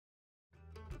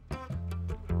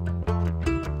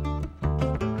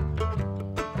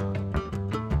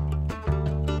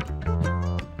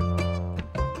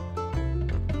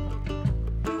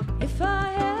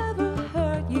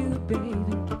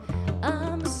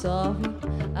sorry,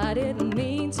 I didn't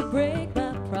mean to break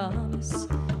my promise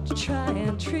to try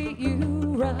and treat you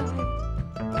right.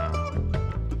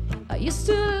 I used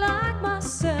to like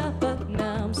myself, but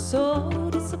now I'm so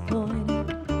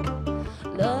disappointed.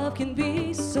 Love can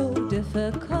be so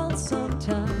difficult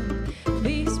sometimes.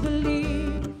 Please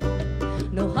believe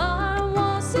no harm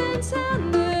was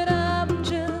intended. I'm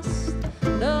just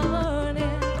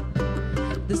learning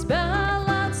this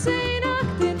balancing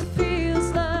act. It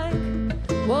feels like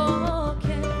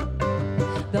walking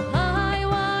the high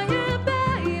wire,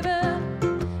 baby,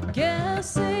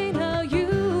 guessing how you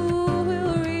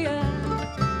will react.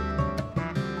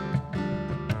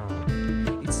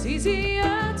 It's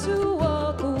easier to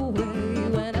walk away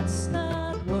when it's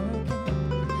not working.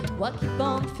 Why keep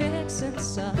on fixing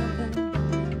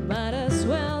something? Might as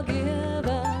well give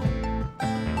up.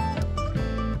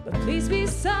 But please be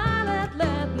silent,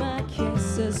 let my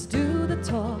kisses do the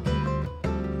talking.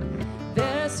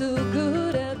 They're so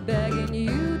good at begging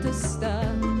you to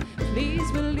stop. Please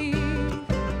believe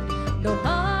no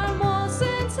harm was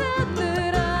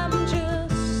intended. I'm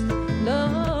just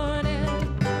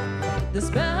learning this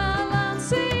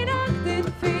balancing act. It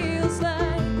feels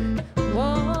like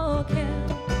walking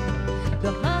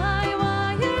the high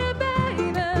wire,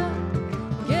 baby,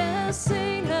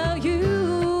 guessing how you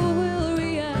will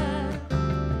react.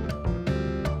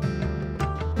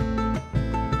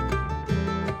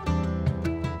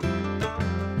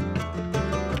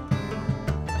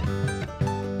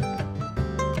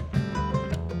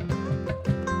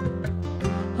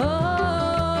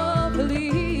 Oh,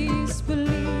 please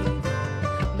believe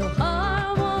no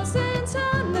harm was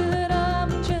intended.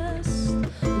 I'm just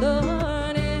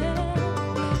learning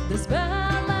this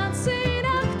balancing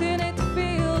act, and it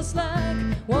feels like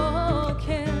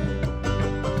walking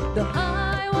the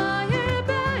high wire,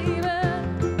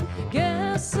 baby,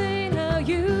 guessing how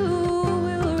you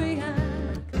will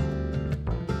react.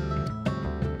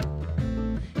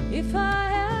 If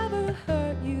I ever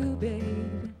hurt you,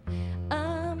 babe,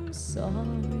 I'm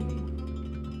sorry.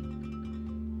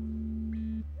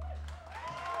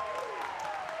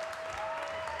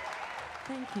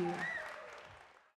 Thank you.